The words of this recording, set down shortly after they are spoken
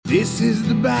This is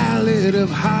the ballad of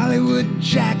Hollywood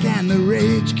Jack and the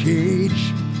Rage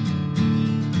Cage.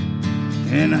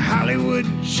 And Hollywood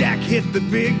Jack hit the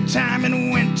big time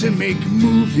and went to make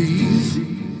movies.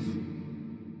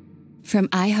 From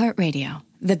iHeartRadio,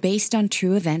 the Based on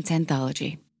True Events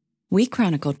anthology. We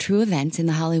chronicle true events in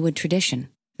the Hollywood tradition.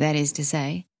 That is to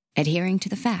say, adhering to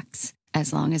the facts,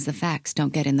 as long as the facts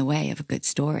don't get in the way of a good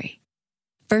story.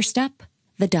 First up,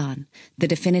 The Don, the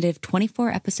definitive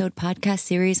 24-episode podcast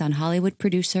series on Hollywood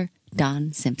producer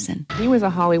Don Simpson. He was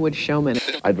a Hollywood showman.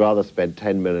 I'd rather spend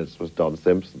 10 minutes with Don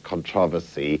Simpson.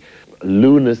 Controversy,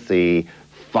 lunacy,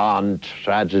 fun,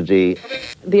 tragedy.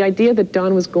 The idea that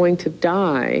Don was going to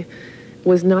die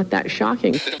was not that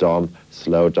shocking. Don,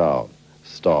 slow down.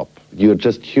 Stop. You're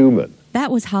just human.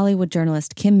 That was Hollywood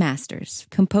journalist Kim Masters,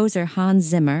 composer Hans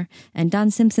Zimmer, and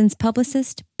Don Simpson's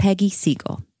publicist Peggy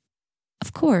Siegel.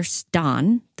 Of course,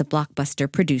 Don, the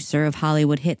blockbuster producer of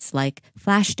Hollywood hits like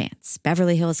Flashdance,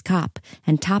 Beverly Hills Cop,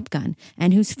 and Top Gun,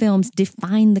 and whose films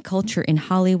defined the culture in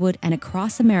Hollywood and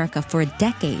across America for a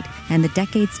decade and the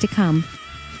decades to come,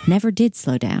 never did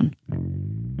slow down.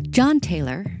 John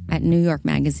Taylor, at New York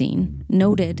Magazine,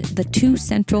 noted the two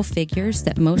central figures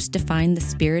that most defined the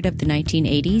spirit of the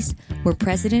 1980s were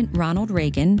President Ronald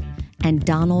Reagan and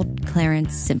Donald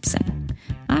Clarence Simpson.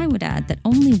 I would add that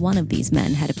only one of these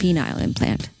men had a penile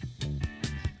implant.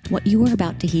 What you are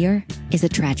about to hear is a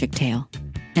tragic tale.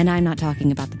 And I'm not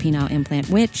talking about the penile implant,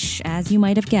 which, as you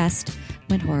might have guessed,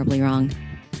 went horribly wrong.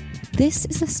 This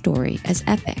is a story as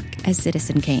epic as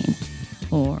Citizen Kane.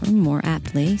 Or, more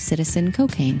aptly, Citizen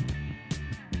Cocaine.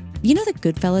 You know the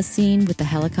Goodfellas scene with the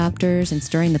helicopters and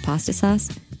stirring the pasta sauce?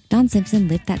 Don Simpson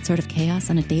lived that sort of chaos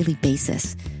on a daily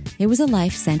basis. It was a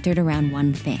life centered around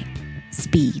one thing: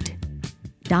 speed.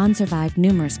 Don survived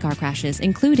numerous car crashes,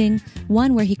 including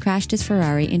one where he crashed his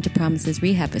Ferrari into Promise's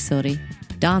rehab facility.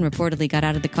 Don reportedly got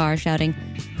out of the car shouting,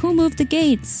 "Who moved the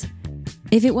gates?"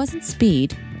 If it wasn't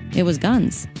speed, it was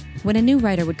guns. When a new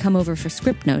writer would come over for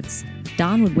script notes,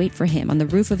 Don would wait for him on the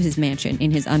roof of his mansion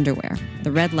in his underwear,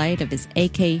 the red light of his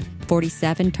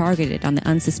AK-47 targeted on the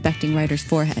unsuspecting writer's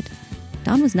forehead.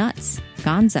 Don was nuts,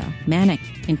 gonzo, manic,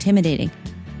 intimidating,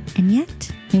 and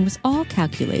yet it was all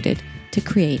calculated to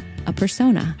create a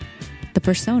persona, the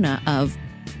persona of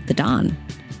the Don.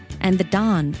 And the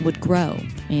Don would grow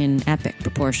in epic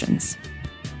proportions.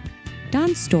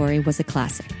 Don's story was a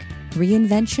classic,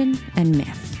 reinvention and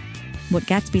myth. What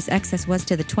Gatsby's excess was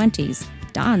to the 20s,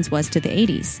 Don's was to the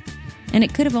 80s. And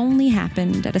it could have only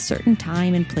happened at a certain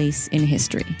time and place in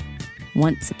history.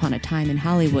 Once upon a time in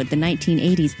Hollywood, the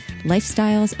 1980s,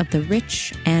 lifestyles of the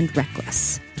rich and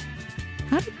reckless.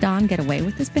 How did Don get away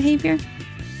with this behavior?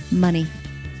 Money.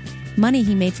 Money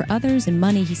he made for others and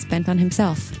money he spent on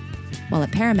himself. While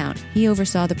at Paramount, he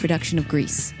oversaw the production of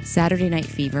Grease, Saturday Night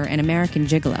Fever, and American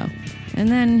Gigolo. And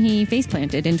then he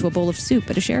faceplanted into a bowl of soup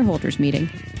at a shareholders meeting.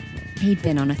 He'd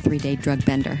been on a 3-day drug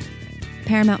bender.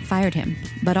 Paramount fired him,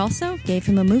 but also gave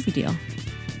him a movie deal.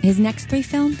 His next 3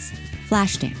 films?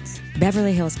 Flashdance,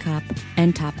 Beverly Hills Cop,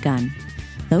 and Top Gun.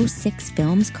 Those 6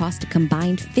 films cost a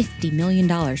combined $50 million.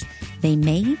 They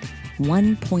made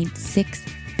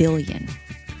 $1.6 billion.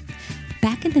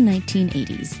 Back in the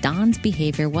 1980s, Don's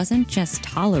behavior wasn't just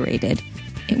tolerated,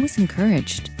 it was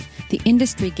encouraged. The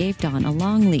industry gave Don a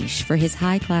long leash for his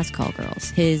high-class call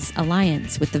girls, his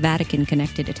alliance with the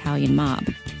Vatican-connected Italian mob,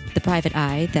 the private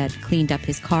eye that cleaned up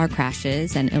his car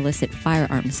crashes and illicit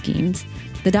firearm schemes,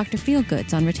 the Dr.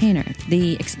 Feelgoods on retainer,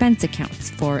 the expense accounts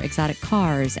for exotic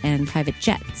cars and private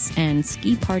jets, and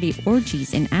ski party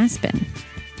orgies in Aspen.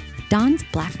 Don's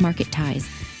black market ties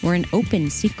were an open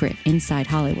secret inside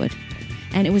Hollywood.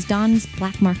 And it was Don's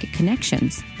black market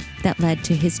connections that led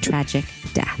to his tragic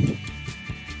death.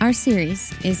 Our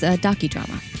series is a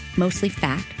docudrama, mostly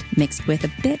fact mixed with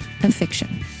a bit of fiction.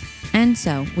 And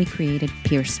so we created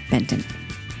Pierce Benton.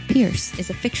 Pierce is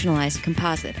a fictionalized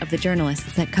composite of the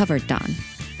journalists that covered Don.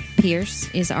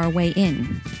 Pierce is our way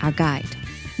in, our guide.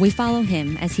 We follow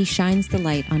him as he shines the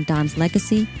light on Don's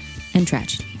legacy and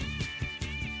tragedy.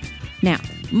 Now,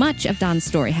 much of Don's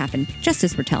story happened just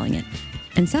as we're telling it.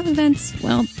 And some events,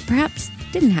 well, perhaps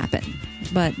didn't happen,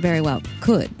 but very well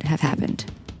could have happened.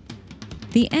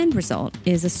 The end result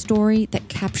is a story that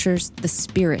captures the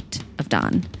spirit of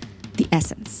Don, the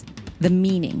essence, the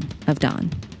meaning of Don.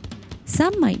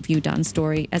 Some might view Don's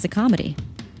story as a comedy,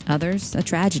 others a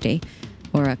tragedy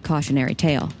or a cautionary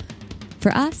tale.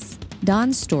 For us,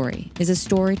 Don's story is a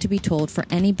story to be told for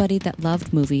anybody that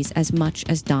loved movies as much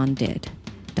as Don did.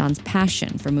 Don's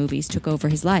passion for movies took over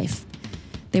his life.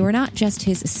 They were not just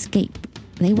his escape,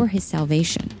 they were his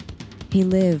salvation. He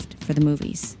lived for the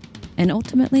movies, and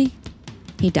ultimately,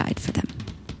 he died for them.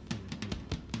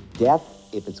 Death,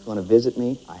 if it's going to visit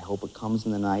me, I hope it comes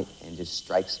in the night and just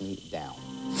strikes me down.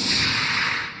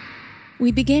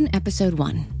 We begin episode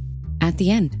 1, at the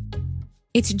end.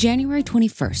 It's January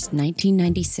 21st,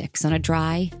 1996, on a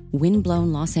dry,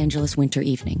 wind-blown Los Angeles winter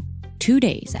evening, 2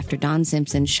 days after Don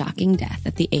Simpson's shocking death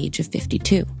at the age of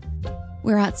 52.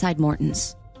 We're outside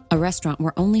Morton's, a restaurant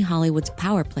where only Hollywood's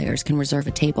power players can reserve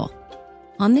a table.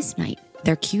 On this night,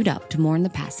 they're queued up to mourn the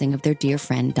passing of their dear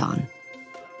friend Don.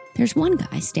 There's one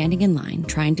guy standing in line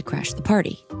trying to crash the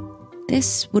party.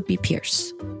 This would be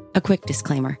Pierce. A quick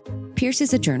disclaimer. Pierce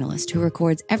is a journalist who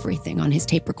records everything on his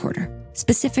tape recorder,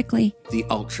 specifically the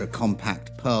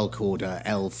ultra-compact Pearl Recorder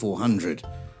L400.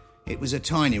 It was a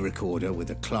tiny recorder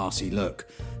with a classy look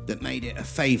that made it a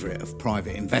favourite of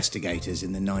private investigators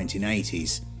in the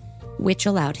 1980s. Which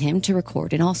allowed him to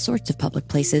record in all sorts of public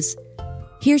places.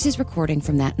 Here's his recording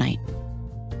from that night.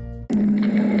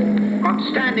 I'm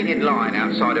standing in line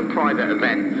outside a private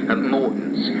event at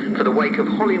Morton's for the wake of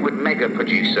Hollywood mega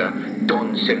producer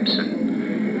Don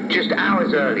Simpson. Just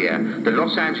hours earlier, the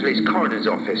Los Angeles Coroner's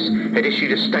Office had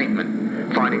issued a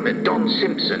statement finding that Don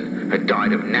Simpson had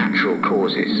died of natural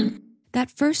causes.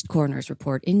 That first coroner's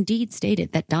report indeed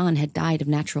stated that Don had died of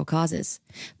natural causes.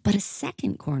 But a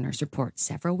second coroner's report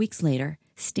several weeks later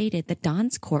stated that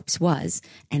Don's corpse was,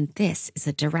 and this is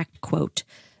a direct quote,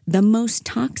 the most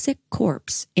toxic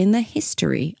corpse in the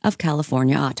history of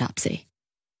California autopsy.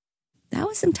 That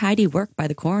was some tidy work by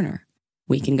the coroner.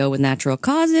 We can go with natural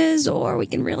causes, or we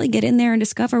can really get in there and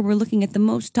discover we're looking at the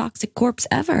most toxic corpse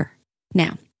ever.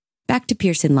 Now, back to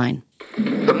Pierce in line.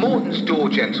 The Morton's door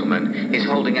gentleman is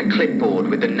holding a clipboard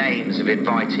with the names of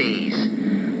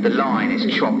invitees. The line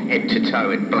is chopped head to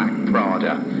toe in black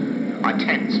Prada. I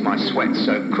tense my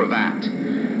sweat-soaked cravat.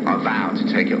 I vow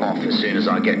to take it off as soon as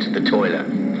I get to the toilet.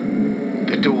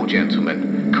 The door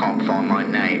gentleman can't find my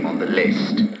name on the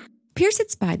list. Pierce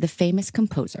had spied the famous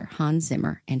composer Hans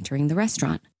Zimmer entering the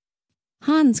restaurant.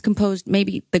 Hans composed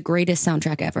maybe the greatest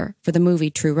soundtrack ever for the movie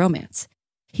True Romance.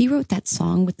 He wrote that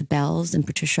song with the bells and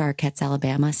Patricia Arquette's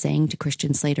Alabama sang to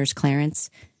Christian Slater's Clarence.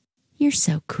 You're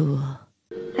so cool.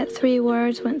 That 3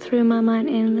 words went through my mind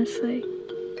endlessly,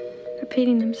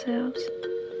 repeating themselves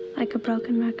like a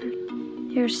broken record.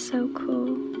 You're so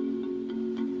cool.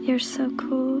 You're so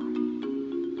cool.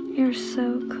 You're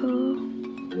so cool.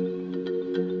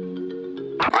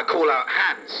 I call out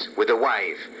Hans with a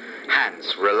wave.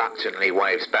 Hans reluctantly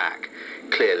waves back.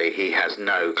 Clearly he has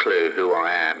no clue who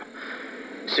I am.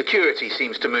 Security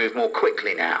seems to move more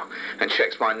quickly now and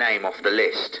checks my name off the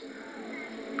list.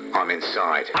 I'm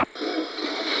inside.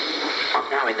 I'm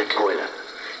now in the toilet.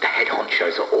 The head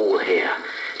honchos are all here.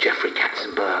 Jeffrey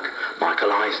Katzenberg,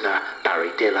 Michael Eisner,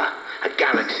 Barry Diller, a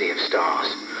galaxy of stars.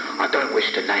 I don't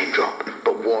wish to name drop,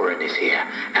 but Warren is here,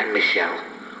 and Michelle,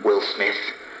 Will Smith,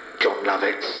 John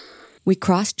Lovitz. We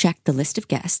cross-checked the list of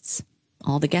guests.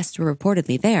 All the guests were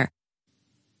reportedly there.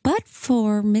 But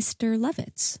for Mr.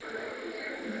 Lovitz.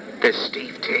 There's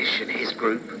Steve Tisch and his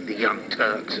group, the Young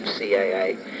Turks of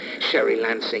CAA, Sherry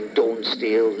Lansing, Dawn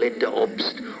Steele, Linda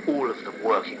Obst, all of them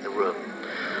working the room.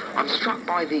 I'm struck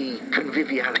by the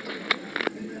conviviality.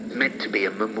 Meant to be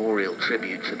a memorial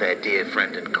tribute for their dear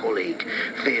friend and colleague,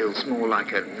 feels more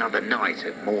like another night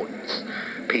at Morton's.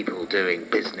 People doing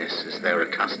business as they're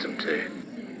accustomed to.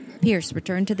 Pierce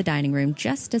returned to the dining room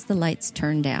just as the lights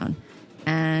turned down,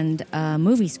 and a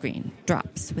movie screen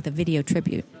drops with a video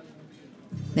tribute.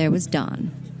 There was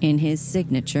Don, in his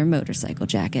signature motorcycle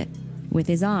jacket, with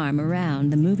his arm around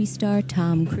the movie star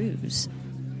Tom Cruise.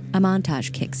 A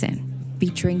montage kicks in,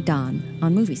 featuring Don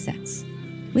on movie sets.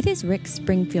 With his Rick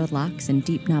Springfield locks and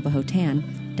deep Navajo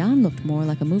tan, Don looked more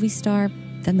like a movie star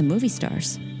than the movie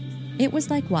stars. It was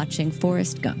like watching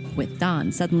Forrest Gump, with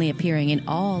Don suddenly appearing in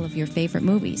all of your favorite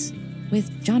movies,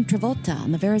 with John Travolta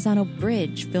on the Verrazano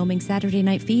Bridge filming Saturday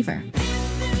Night Fever,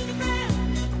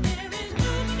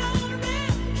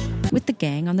 with the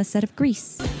gang on the set of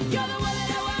Grease,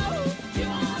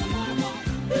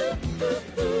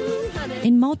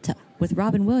 in Malta with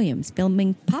Robin Williams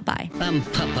filming Popeye, I'm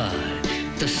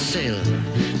Popeye, the sailor,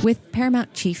 with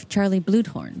Paramount chief Charlie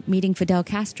Bluthorn meeting Fidel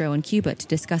Castro in Cuba to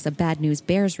discuss a Bad News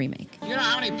Bears remake. You know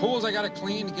how many pools I gotta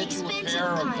clean to get you a pair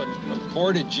of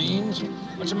corded jeans?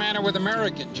 What's the matter with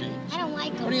American jeans? I don't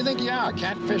like them. What do you think you are, a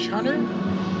catfish hunter?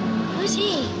 Who's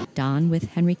he? Don with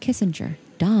Henry Kissinger.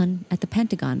 Don at the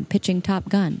Pentagon pitching Top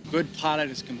Gun. Good pilot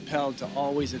is compelled to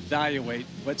always evaluate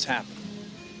what's happening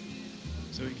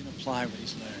so he can apply what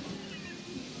he's learned.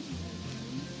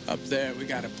 Up there, we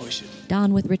gotta push it.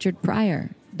 Don with Richard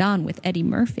Pryor. Don with Eddie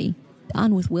Murphy.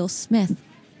 Don with Will Smith.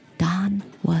 Don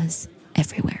was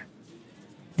everywhere.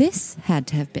 This had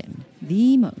to have been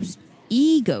the most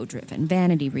ego-driven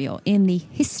vanity reel in the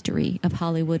history of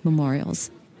Hollywood memorials.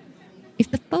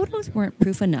 If the photos weren't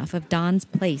proof enough of Don's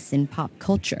place in pop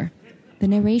culture, the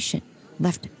narration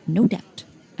left no doubt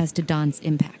as to Don's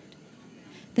impact.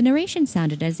 The narration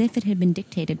sounded as if it had been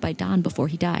dictated by Don before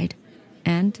he died,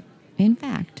 and, in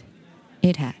fact,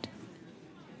 it had.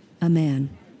 A man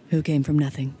who came from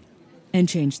nothing and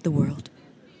changed the world.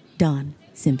 Don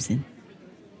Simpson.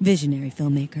 Visionary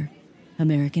filmmaker,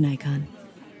 American icon,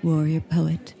 warrior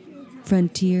poet,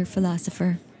 frontier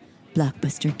philosopher,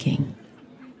 blockbuster king.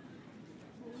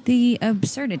 The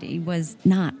absurdity was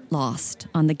not lost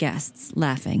on the guests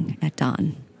laughing at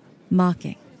Don,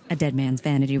 mocking a dead man's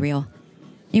vanity reel.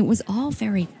 It was all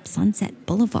very Sunset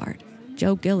Boulevard,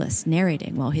 Joe Gillis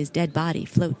narrating while his dead body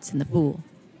floats in the pool.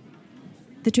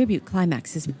 The tribute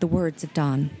climaxes with the words of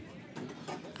Don.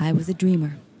 I was a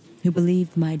dreamer who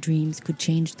believed my dreams could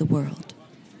change the world.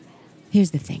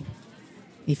 Here's the thing.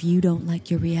 If you don't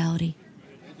like your reality,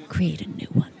 create a new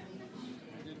one.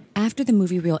 After the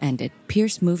movie reel ended,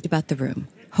 Pierce moved about the room,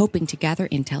 hoping to gather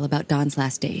intel about Don's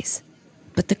last days.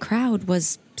 But the crowd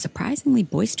was surprisingly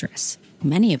boisterous.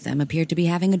 Many of them appeared to be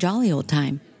having a jolly old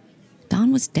time.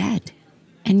 Don was dead,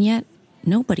 and yet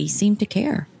nobody seemed to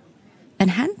care.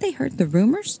 And hadn't they heard the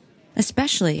rumors?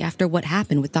 Especially after what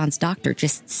happened with Don's doctor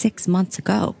just 6 months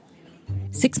ago.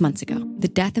 6 months ago, the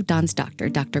death of Don's doctor,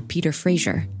 Dr. Peter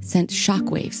Fraser, sent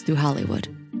shockwaves through Hollywood.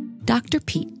 Dr.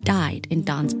 Pete died in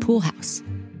Don's pool house.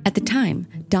 At the time,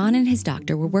 Don and his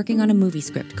doctor were working on a movie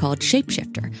script called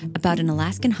Shapeshifter about an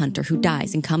Alaskan hunter who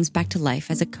dies and comes back to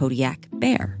life as a Kodiak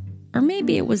bear. Or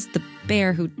maybe it was the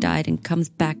bear who died and comes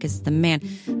back as the man.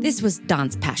 This was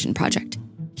Don's passion project.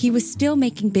 He was still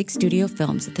making big studio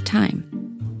films at the time,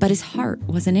 but his heart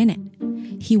wasn't in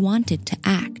it. He wanted to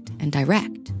act and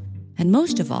direct. And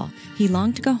most of all, he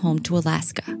longed to go home to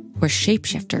Alaska, where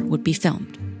Shapeshifter would be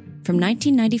filmed. From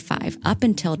 1995 up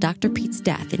until Dr. Pete's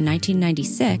death in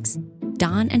 1996,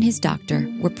 Don and his doctor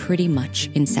were pretty much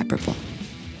inseparable.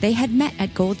 They had met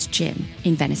at Gold's Gym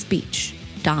in Venice Beach.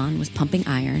 Don was pumping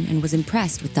iron and was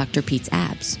impressed with Dr. Pete's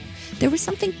abs. There was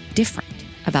something different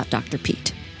about Dr.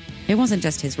 Pete. It wasn't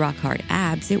just his rock-hard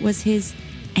abs, it was his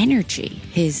energy,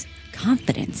 his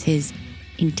confidence, his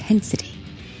intensity.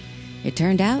 It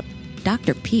turned out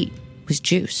Dr. Pete was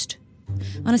juiced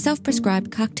on a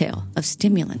self-prescribed cocktail of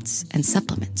stimulants and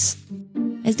supplements.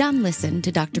 As Don listened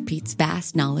to Dr. Pete's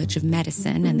vast knowledge of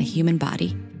medicine and the human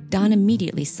body, Don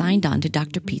immediately signed on to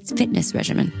Dr. Pete's fitness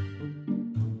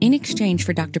regimen. In exchange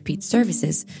for Dr. Pete's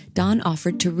services, Don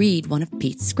offered to read one of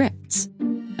Pete's scripts.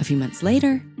 A few months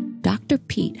later, Dr.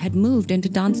 Pete had moved into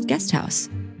Don's guest house.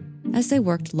 As they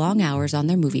worked long hours on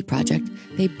their movie project,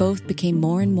 they both became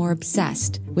more and more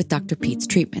obsessed with Dr. Pete's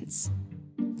treatments.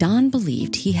 Don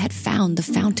believed he had found the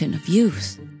fountain of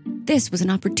youth. This was an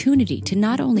opportunity to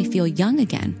not only feel young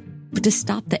again, but to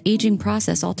stop the aging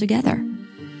process altogether.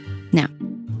 Now,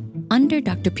 under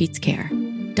Dr. Pete's care,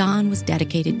 Don was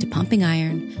dedicated to pumping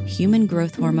iron, human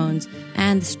growth hormones,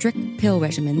 and the strict pill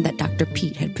regimen that Dr.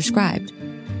 Pete had prescribed.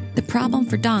 The problem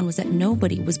for Don was that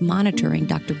nobody was monitoring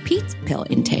Dr. Pete's pill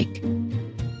intake.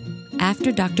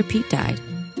 After Dr. Pete died,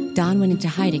 Don went into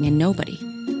hiding and nobody,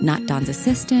 not Don's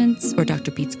assistants or Dr.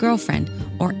 Pete's girlfriend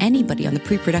or anybody on the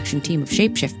pre-production team of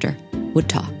Shapeshifter, would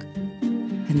talk.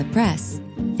 And the press,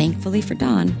 thankfully for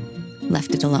Don,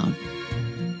 left it alone.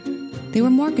 They were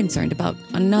more concerned about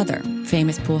another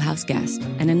famous pool house guest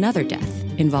and another death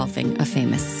involving a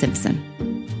famous Simpson.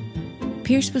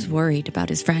 Pierce was worried about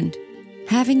his friend.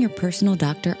 Having your personal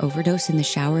doctor overdose in the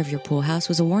shower of your pool house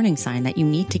was a warning sign that you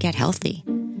need to get healthy.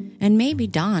 And maybe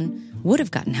Don would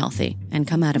have gotten healthy and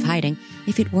come out of hiding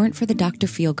if it weren't for the Dr.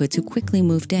 Feelgoods who quickly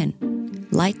moved in.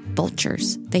 Like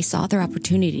vultures, they saw their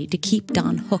opportunity to keep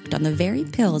Don hooked on the very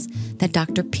pills that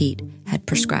Dr. Pete had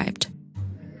prescribed.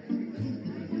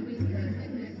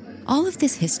 All of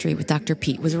this history with Dr.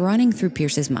 Pete was running through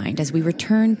Pierce's mind as we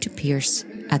returned to Pierce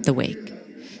at the wake.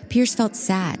 Pierce felt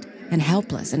sad and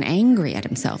helpless and angry at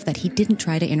himself that he didn't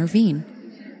try to intervene.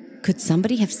 Could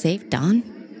somebody have saved Don?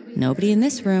 Nobody in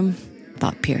this room,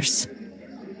 thought Pierce.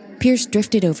 Pierce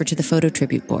drifted over to the photo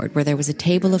tribute board where there was a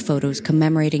table of photos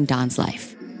commemorating Don's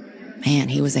life. Man,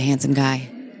 he was a handsome guy,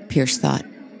 Pierce thought.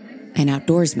 An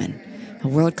outdoorsman, a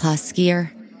world-class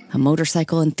skier, a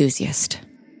motorcycle enthusiast.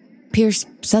 Pierce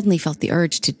suddenly felt the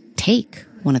urge to take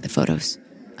one of the photos,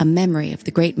 a memory of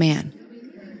the great man.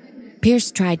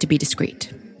 Pierce tried to be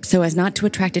discreet. So as not to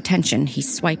attract attention, he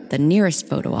swiped the nearest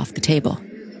photo off the table.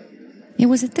 It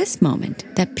was at this moment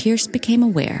that Pierce became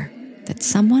aware that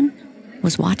someone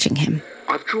was watching him.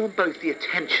 I've drawn both the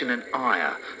attention and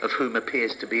ire of whom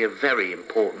appears to be a very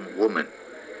important woman.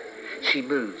 She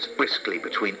moves briskly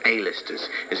between A-listers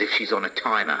as if she's on a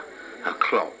timer, her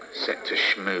clock set to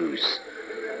schmooze.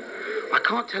 I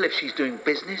can't tell if she's doing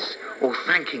business or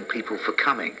thanking people for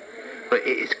coming, but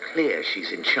it is clear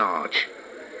she's in charge.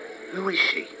 Who is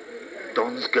she?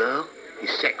 Don's girl?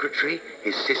 His secretary?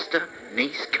 His sister?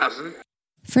 Niece? Cousin?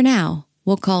 For now,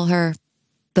 we'll call her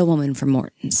the woman from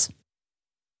Morton's.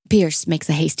 Pierce makes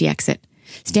a hasty exit.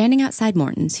 Standing outside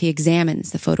Morton's, he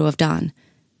examines the photo of Don.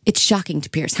 It's shocking to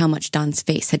Pierce how much Don's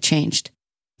face had changed.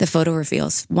 The photo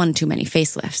reveals one too many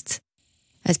facelifts.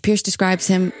 As Pierce describes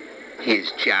him, he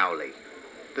is jowly.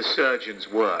 The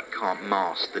surgeon's work can't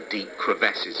mask the deep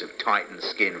crevices of tightened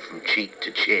skin from cheek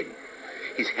to chin.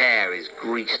 His hair is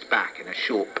greased back in a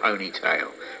short ponytail,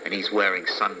 and he's wearing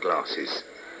sunglasses.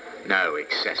 No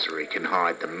accessory can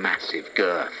hide the massive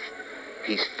girth.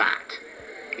 He's fat,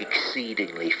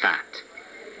 exceedingly fat.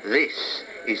 This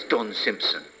is Don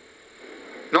Simpson.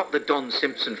 Not the Don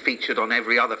Simpson featured on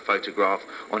every other photograph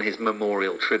on his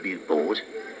memorial tribute board.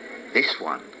 This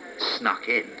one snuck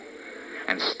in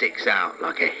and sticks out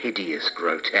like a hideous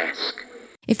grotesque.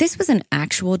 If this was an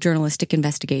actual journalistic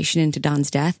investigation into Don's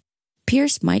death,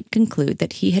 Pierce might conclude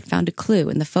that he had found a clue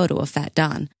in the photo of Fat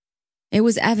Don. It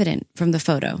was evident from the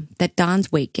photo that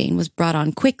Don's weight gain was brought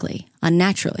on quickly,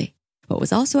 unnaturally. What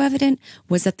was also evident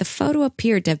was that the photo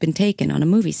appeared to have been taken on a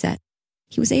movie set.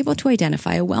 He was able to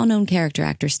identify a well-known character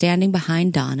actor standing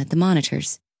behind Don at the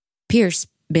monitors. Pierce,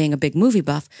 being a big movie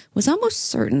buff, was almost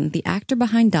certain the actor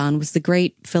behind Don was the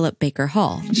great Philip Baker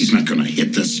Hall. He's not going to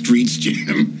hit the streets,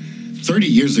 Jim. 30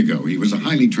 years ago, he was a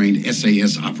highly trained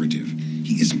SAS operative.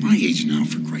 He is my age now,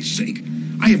 for Christ's sake.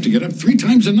 I have to get up 3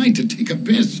 times a night to take a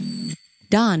piss.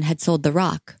 Don had sold The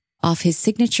Rock off his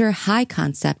signature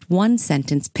high-concept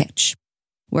one-sentence pitch.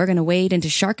 We're going to wade into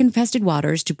shark-infested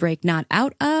waters to break not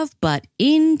out of, but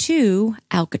into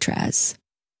Alcatraz.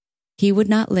 He would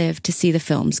not live to see the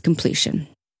film's completion.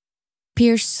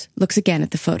 Pierce looks again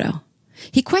at the photo.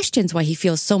 He questions why he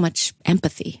feels so much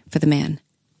empathy for the man.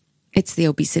 It's the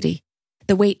obesity.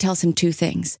 The weight tells him 2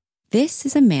 things. This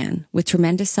is a man with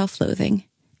tremendous self-loathing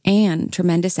and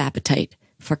tremendous appetite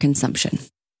for consumption.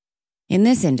 In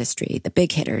this industry, the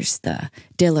big hitters, the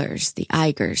Dillers, the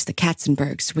Igers, the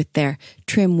Katzenbergs, with their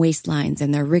trim waistlines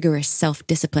and their rigorous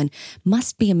self-discipline,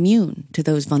 must be immune to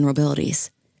those vulnerabilities.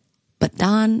 But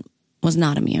Don was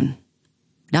not immune.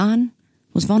 Don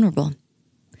was vulnerable.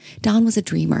 Don was a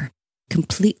dreamer,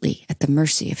 completely at the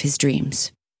mercy of his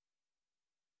dreams.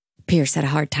 Pierce had a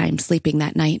hard time sleeping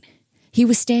that night. He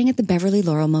was staying at the Beverly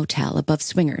Laurel Motel above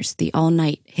Swingers, the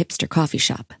all-night hipster coffee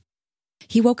shop.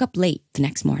 He woke up late the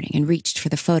next morning and reached for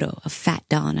the photo of Fat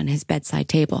Don on his bedside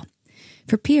table.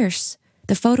 For Pierce,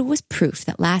 the photo was proof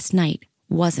that last night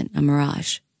wasn't a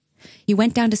mirage. He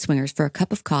went down to Swingers for a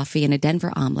cup of coffee and a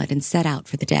Denver omelet and set out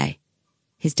for the day.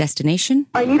 His destination?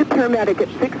 I need a paramedic at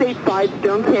 685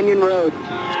 Stone Canyon Road.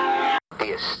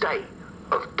 The estate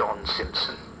of Don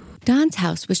Simpson. Don's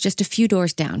house was just a few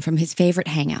doors down from his favorite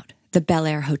hangout, the Bel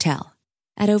Air Hotel.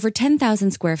 At over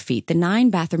 10,000 square feet, the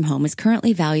 9-bathroom home is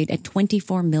currently valued at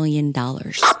 $24 million.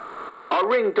 I'll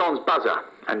ring Don's buzzer,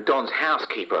 and Don's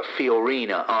housekeeper,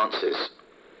 Fiorina, answers.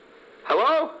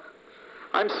 Hello?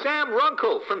 I'm Sam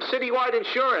Runkle from Citywide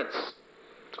Insurance.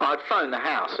 I'd phoned the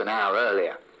house an hour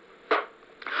earlier.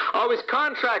 I was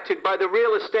contracted by the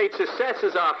Real Estate's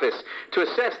Assessor's Office to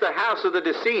assess the house of the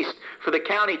deceased for the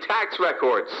county tax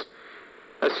records.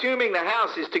 Assuming the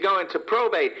house is to go into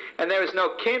probate and there is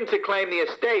no kin to claim the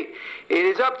estate, it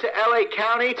is up to LA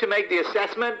County to make the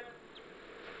assessment.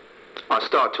 I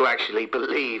start to actually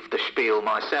believe the spiel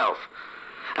myself.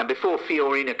 And before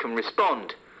Fiorina can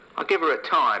respond, I give her a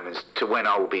time as to when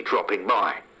I will be dropping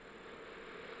by.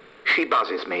 She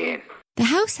buzzes me in. The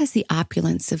house has the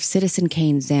opulence of Citizen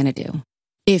Kane's Xanadu,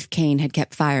 if Kane had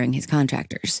kept firing his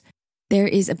contractors. There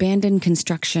is abandoned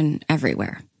construction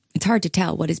everywhere. It's hard to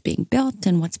tell what is being built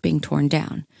and what's being torn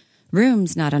down.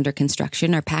 Rooms not under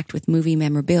construction are packed with movie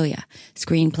memorabilia,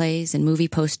 screenplays and movie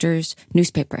posters,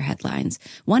 newspaper headlines.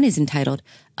 One is entitled,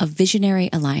 A Visionary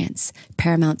Alliance,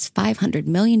 Paramount's $500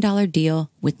 million deal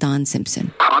with Don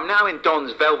Simpson. I'm now in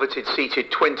Don's velveted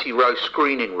seated 20-row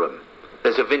screening room.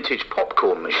 There's a vintage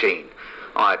popcorn machine.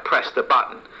 I press the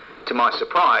button. To my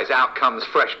surprise, out comes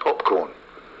fresh popcorn.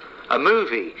 A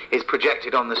movie is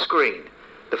projected on the screen.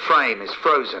 The frame is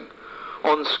frozen.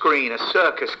 On screen, a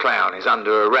circus clown is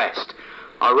under arrest.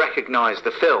 I recognize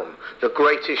the film, The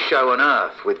Greatest Show on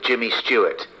Earth with Jimmy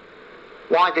Stewart.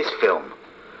 Why this film?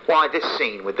 Why this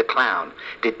scene with the clown?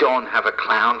 Did Don have a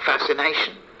clown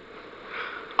fascination?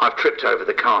 I've tripped over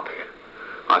the carpet.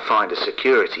 I find a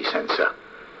security sensor.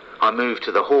 I move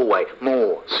to the hallway.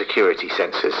 More security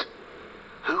sensors.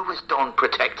 Who was Don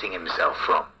protecting himself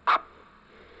from?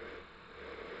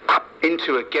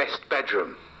 Into a guest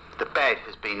bedroom. The bed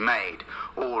has been made.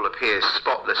 All appears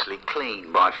spotlessly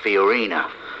clean by Fiorina.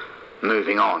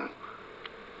 Moving on.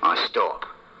 I stop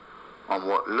on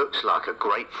what looks like a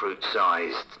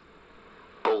grapefruit-sized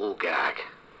ball gag.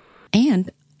 And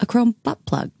a chrome butt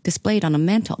plug displayed on a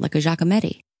mantel like a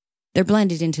Giacometti. They're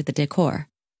blended into the decor,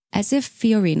 as if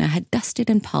Fiorina had dusted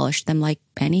and polished them like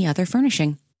any other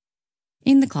furnishing.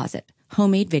 In the closet,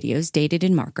 homemade videos dated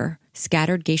in marker,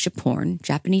 scattered geisha porn,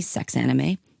 Japanese sex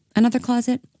anime. Another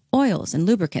closet, oils and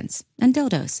lubricants, and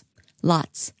dildos.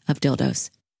 Lots of dildos.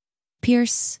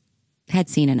 Pierce had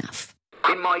seen enough.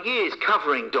 In my years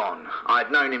covering Don,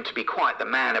 I'd known him to be quite the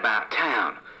man about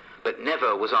town, but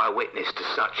never was I witness to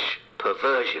such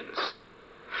perversions.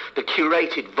 The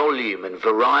curated volume and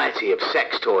variety of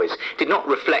sex toys did not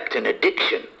reflect an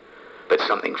addiction, but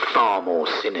something far more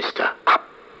sinister.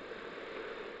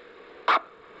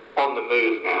 On the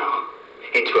move now,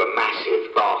 into a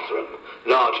massive bathroom,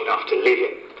 large enough to live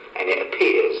in, and it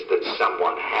appears that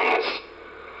someone has.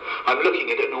 I'm looking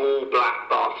at an all-black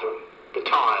bathroom. The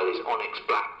tile is onyx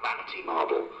black vanity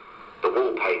marble. The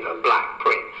wallpaper black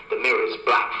print, the mirrors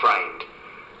black framed.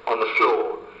 On the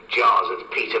floor, jars of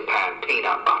Peter Pan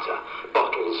peanut butter,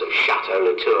 bottles of Chateau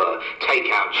Latour,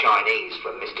 take-out Chinese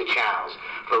from Mr. Chow's,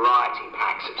 variety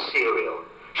packs of cereal,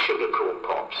 sugar corn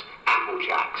pops, Apple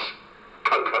Jacks,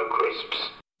 Cocoa Crisps.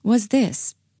 Was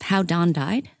this how Don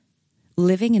died?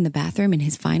 Living in the bathroom in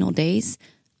his final days,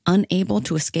 unable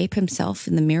to escape himself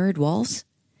in the mirrored walls?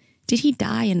 Did he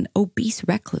die an obese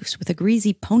recluse with a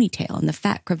greasy ponytail and the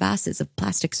fat crevasses of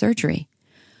plastic surgery?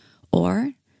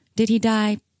 Or did he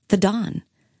die the Don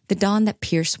that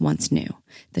Pierce once knew,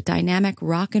 the dynamic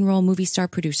rock and roll movie star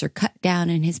producer cut down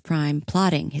in his prime,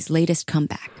 plotting his latest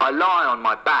comeback? I lie on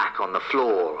my back on the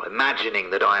floor, imagining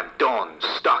that I am Don,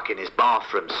 stuck in his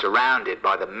bathroom, surrounded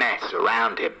by the mess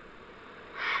around him.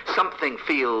 Something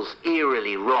feels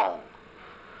eerily wrong.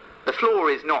 The floor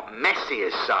is not messy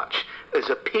as such, as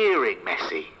appearing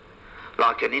messy,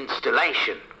 like an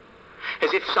installation,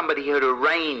 as if somebody had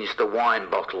arranged the wine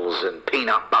bottles and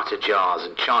peanut butter jars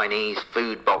and Chinese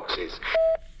food boxes.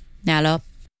 Now,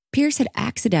 Pierce had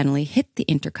accidentally hit the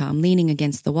intercom leaning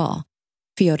against the wall.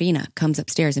 Fiorina comes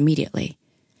upstairs immediately.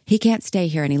 He can't stay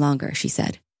here any longer, she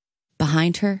said.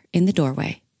 Behind her, in the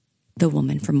doorway, the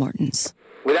woman from Morton's.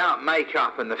 Without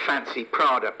makeup and the fancy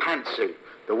Prada pantsuit,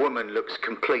 the woman looks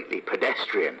completely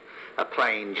pedestrian, a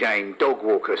plain Jane dog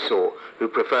walker sort who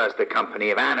prefers the company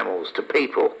of animals to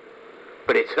people.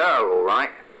 But it's her, all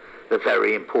right, the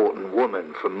very important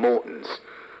woman from Morton's.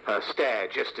 Her stare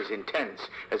just as intense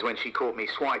as when she caught me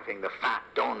swiping the fat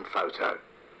Don photo.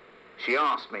 She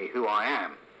asked me who I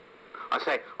am. I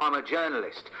say, I'm a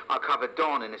journalist. I covered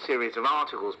Don in a series of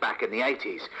articles back in the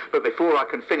 80s. But before I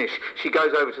can finish, she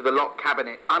goes over to the locked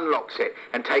cabinet, unlocks it,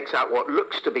 and takes out what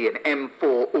looks to be an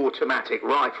M4 automatic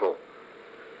rifle.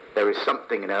 There is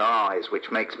something in her eyes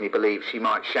which makes me believe she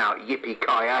might shout,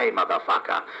 "Yippee-ki-yay,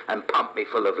 motherfucker," and pump me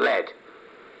full of lead.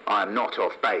 I am not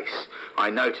off base. I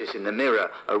notice in the mirror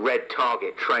a red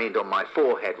target trained on my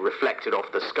forehead reflected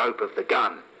off the scope of the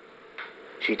gun.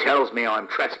 She tells me I'm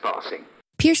trespassing.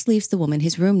 Pierce leaves the woman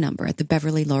his room number at the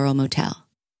Beverly Laurel Motel.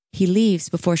 He leaves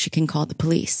before she can call the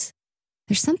police.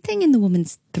 There's something in the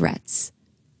woman's threats.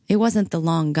 It wasn't the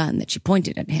long gun that she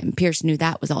pointed at him. Pierce knew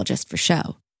that was all just for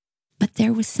show. But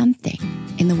there was something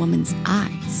in the woman's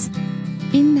eyes.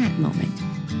 In that moment,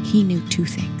 he knew two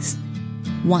things.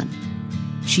 One,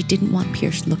 she didn't want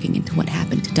Pierce looking into what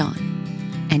happened to Don.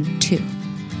 And two,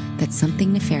 that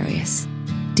something nefarious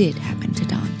did happen to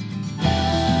Don.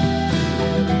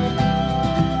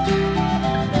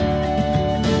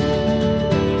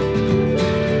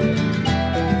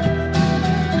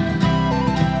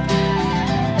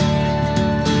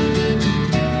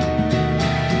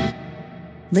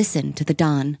 Listen to The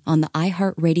Don on the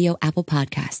iHeartRadio Apple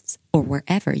Podcasts or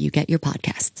wherever you get your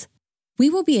podcasts. We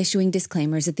will be issuing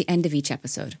disclaimers at the end of each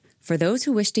episode. For those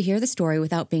who wish to hear the story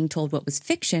without being told what was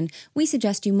fiction, we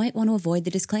suggest you might want to avoid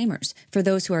the disclaimers. For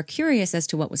those who are curious as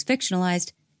to what was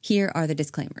fictionalized, here are the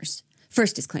disclaimers.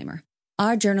 First disclaimer,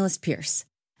 our journalist Pierce.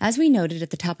 As we noted at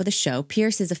the top of the show,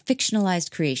 Pierce is a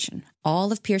fictionalized creation.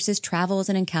 All of Pierce's travels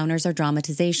and encounters are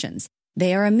dramatizations.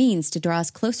 They are a means to draw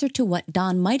us closer to what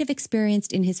Don might have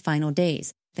experienced in his final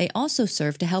days. They also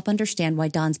serve to help understand why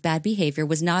Don's bad behavior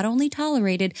was not only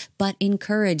tolerated, but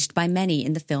encouraged by many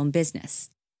in the film business.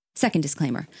 Second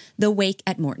disclaimer, the wake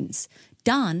at Morton's.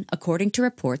 Don, according to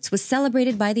reports, was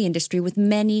celebrated by the industry with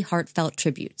many heartfelt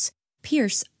tributes.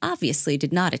 Pierce obviously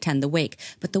did not attend the wake,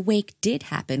 but the wake did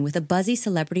happen with a buzzy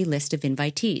celebrity list of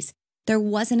invitees. There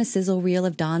wasn't a sizzle reel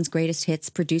of Don's greatest hits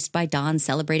produced by Don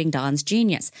celebrating Don's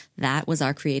genius. That was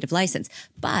our creative license.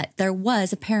 But there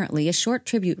was apparently a short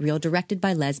tribute reel directed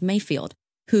by Les Mayfield,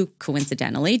 who,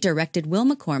 coincidentally, directed Will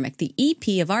McCormick, the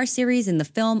EP of our series in the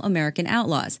film American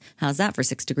Outlaws. How's that for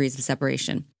 6 degrees of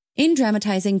separation? In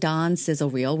dramatizing Don's sizzle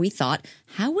reel, we thought,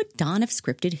 how would Don have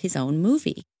scripted his own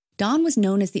movie? Don was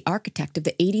known as the architect of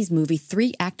the 80s movie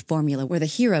 3-act formula where the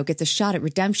hero gets a shot at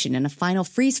redemption and a final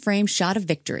freeze-frame shot of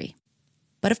victory.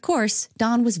 But of course,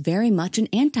 Don was very much an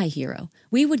anti-hero.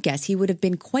 We would guess he would have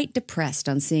been quite depressed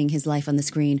on seeing his life on the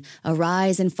screen, a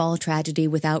rise and fall tragedy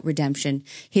without redemption.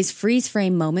 His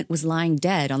freeze-frame moment was lying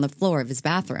dead on the floor of his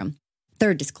bathroom.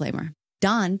 Third disclaimer.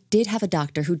 Don did have a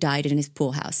doctor who died in his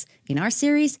pool house. In our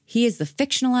series, he is the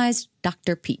fictionalized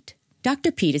Dr. Pete.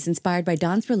 Dr. Pete is inspired by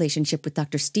Don's relationship with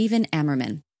Dr. Stephen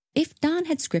Ammerman. If Don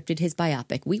had scripted his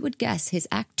biopic, we would guess his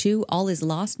Act 2 All Is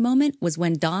Lost moment was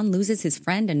when Don loses his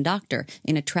friend and doctor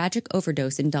in a tragic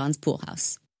overdose in Don's pool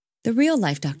house. The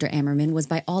real-life Dr. Ammerman was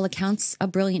by all accounts a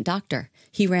brilliant doctor.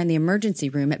 He ran the emergency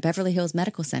room at Beverly Hills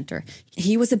Medical Center.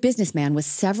 He was a businessman with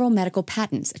several medical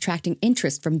patents, attracting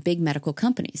interest from big medical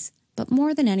companies. But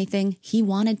more than anything, he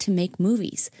wanted to make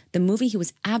movies. The movie he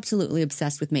was absolutely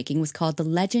obsessed with making was called The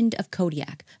Legend of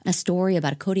Kodiak, a story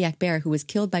about a Kodiak bear who was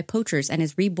killed by poachers and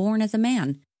is reborn as a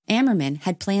man. Ammerman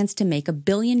had plans to make a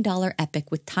billion-dollar epic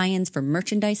with tie-ins for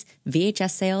merchandise,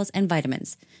 VHS sales, and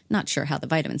vitamins. Not sure how the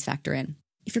vitamins factor in.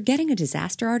 If you're getting a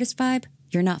disaster artist vibe,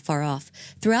 you're not far off.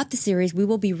 Throughout the series, we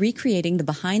will be recreating the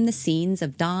behind-the-scenes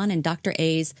of Don and Dr.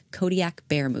 A's Kodiak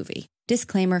Bear movie.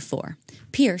 Disclaimer 4.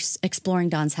 Pierce exploring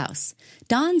Don's house.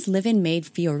 Don's live-in maid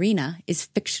Fiorina is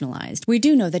fictionalized. We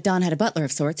do know that Don had a butler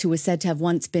of sorts who was said to have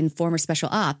once been former special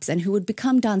ops and who would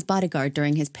become Don's bodyguard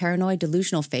during his paranoid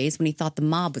delusional phase when he thought the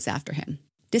mob was after him.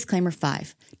 Disclaimer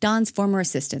 5. Don's former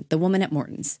assistant, the woman at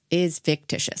Morton's, is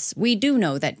fictitious. We do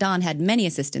know that Don had many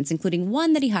assistants, including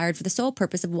one that he hired for the sole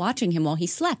purpose of watching him while he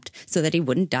slept so that he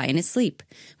wouldn't die in his sleep.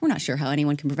 We're not sure how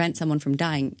anyone can prevent someone from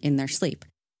dying in their sleep.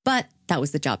 But that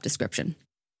was the job description.